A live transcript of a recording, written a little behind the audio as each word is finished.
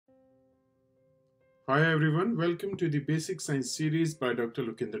Hi everyone, welcome to the Basic Science series by Dr.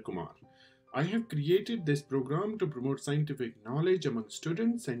 Lukinder Kumar. I have created this program to promote scientific knowledge among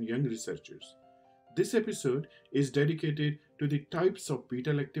students and young researchers. This episode is dedicated to the types of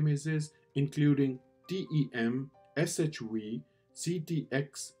beta-lactamases including TEM, SHV,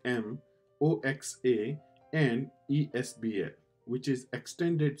 CTX-M, OXA, and ESBL, which is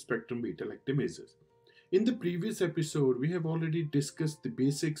extended spectrum beta-lactamases. In the previous episode, we have already discussed the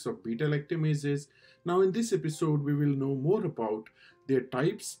basics of beta-lactamases. Now in this episode, we will know more about their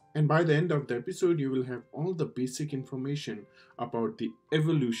types, and by the end of the episode, you will have all the basic information about the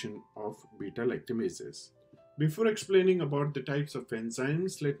evolution of beta-lactamases. Before explaining about the types of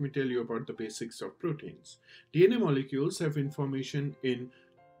enzymes, let me tell you about the basics of proteins. DNA molecules have information in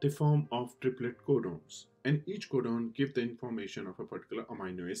the form of triplet codons, and each codon gives the information of a particular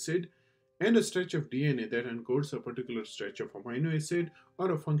amino acid and a stretch of DNA that encodes a particular stretch of amino acid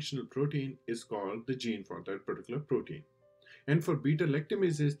or a functional protein is called the gene for that particular protein. And for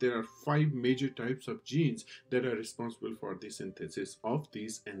beta-lactamases, there are 5 major types of genes that are responsible for the synthesis of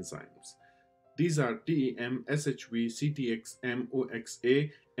these enzymes. These are TEM, SHV, CTX-M, OXA,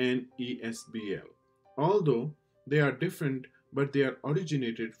 and ESBL. Although they are different, but they are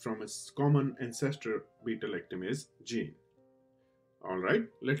originated from a common ancestor beta-lactamase gene. Alright,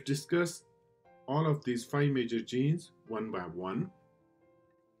 let's discuss all of these 5 major genes one by one.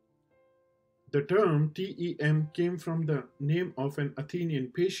 The term TEM came from the name of an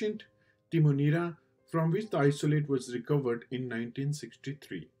Athenian patient, Timonira, from which the isolate was recovered in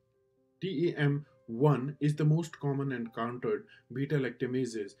 1963. TEM1 is the most common encountered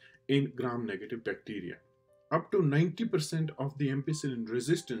beta-lactamases in gram-negative bacteria. Up to 90% of the ampicillin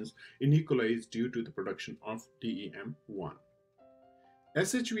resistance in E. coli is due to the production of TEM1.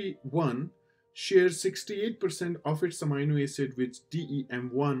 SHV1 shares 68% of its amino acid with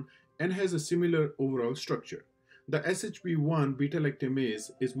TEM1 and has a similar overall structure. The SHV1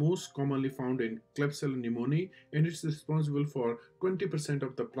 beta-lactamase is most commonly found in Klebsiella pneumoniae and is responsible for 20%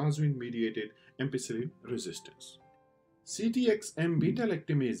 of the plasmid-mediated ampicillin resistance. CTX-M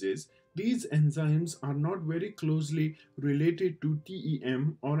beta-lactamases, these enzymes are not very closely related to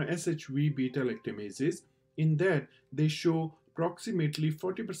TEM or SHV beta-lactamases in that they show approximately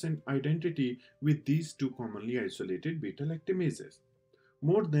 40% identity with these two commonly isolated beta-lactamases.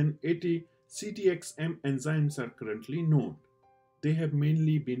 More than 80 CTX-M enzymes are currently known. They have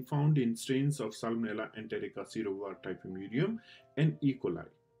mainly been found in strains of Salmonella enterica serovar typhimurium and E. coli.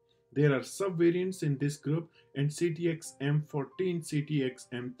 There are subvariants in this group, and CTX-M14,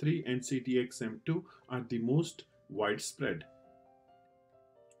 CTX-M3, and CTX-M2 are the most widespread.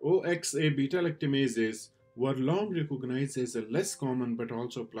 OXA beta-lactamases were long recognized as a less common but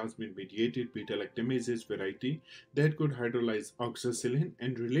also plasmid-mediated beta-lactamases variety that could hydrolyze oxacillin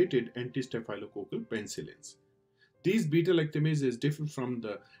and related anti-staphylococcal penicillins. These beta-lactamases differ from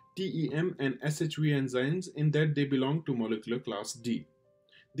the TEM and SHV enzymes in that they belong to molecular class D.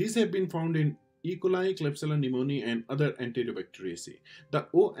 These have been found in E. coli, Klebsiella pneumoniae, and other Enterobacteriaceae. The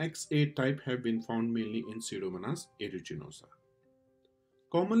OXA type have been found mainly in Pseudomonas aeruginosa.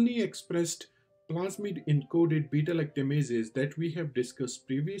 Commonly expressed plasmid-encoded beta-lactamases that we have discussed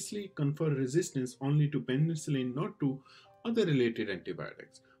previously confer resistance only to penicillin, not to other related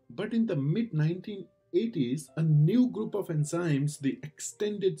antibiotics. But in the mid-1980s, a new group of enzymes, the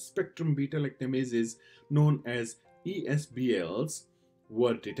extended spectrum beta-lactamases known as ESBLs,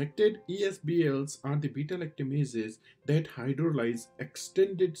 were detected. ESBLs are the beta-lactamases that hydrolyze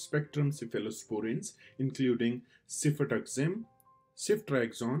extended spectrum cephalosporins, including cefotaxime,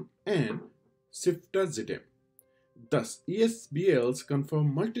 ceftriaxone, and ceftazidime. Thus, ESBLs confer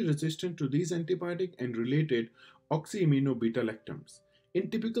multi-resistant to these antibiotic and related oxyamino beta-lactams. In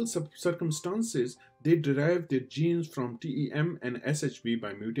typical circumstances, they derive their genes from TEM and SHV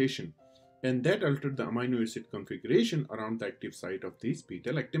by mutation, and that altered the amino acid configuration around the active site of these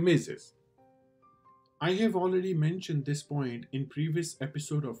beta-lactamases. I have already mentioned this point in previous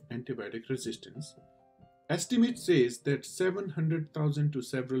episode of antibiotic resistance. Estimate says that 700,000 to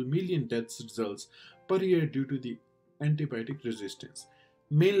several million deaths results per year due to the antibiotic resistance,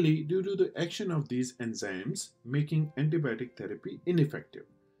 mainly due to the action of these enzymes, making antibiotic therapy ineffective.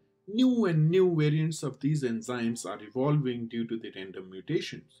 New variants of these enzymes are evolving due to the random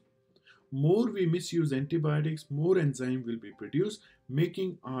mutations. More we misuse antibiotics, more enzyme will be produced,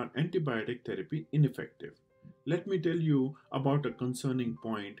 making our antibiotic therapy ineffective. Let me tell you about a concerning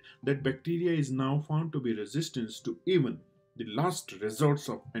point that bacteria is now found to be resistant to even the last resorts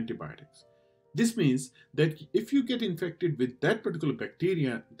of antibiotics. This means that if you get infected with that particular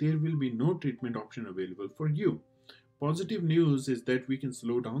bacteria, there will be no treatment option available for you. Positive news is that we can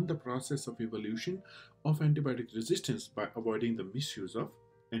slow down the process of evolution of antibiotic resistance by avoiding the misuse of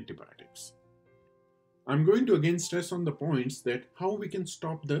antibiotics. I'm going to again stress on the points that how we can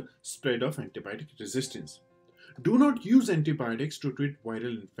stop the spread of antibiotic resistance. Do not use antibiotics to treat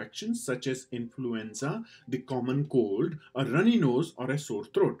viral infections such as influenza, the common cold, a runny nose, or a sore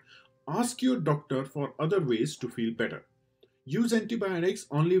throat. Ask your doctor for other ways to feel better. Use antibiotics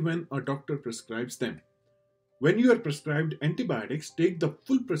only when a doctor prescribes them. When you are prescribed antibiotics, take the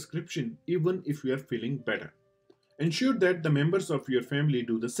full prescription even if you are feeling better. Ensure that the members of your family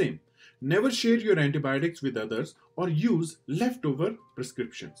do the same. Never share your antibiotics with others or use leftover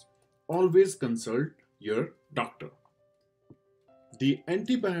prescriptions. Always consult your doctor. The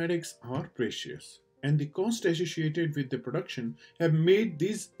antibiotics are precious, and the cost associated with the production have made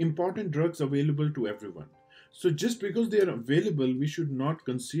these important drugs available to everyone. So just because they are available, we should not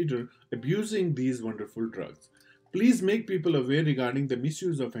consider abusing these wonderful drugs. Please make people aware regarding the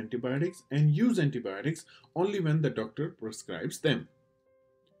misuse of antibiotics and use antibiotics only when the doctor prescribes them.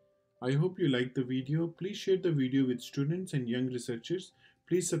 I hope you liked the video. Please share the video with students and young researchers.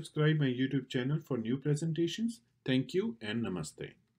 Please subscribe my YouTube channel for new presentations. Thank you and namaste.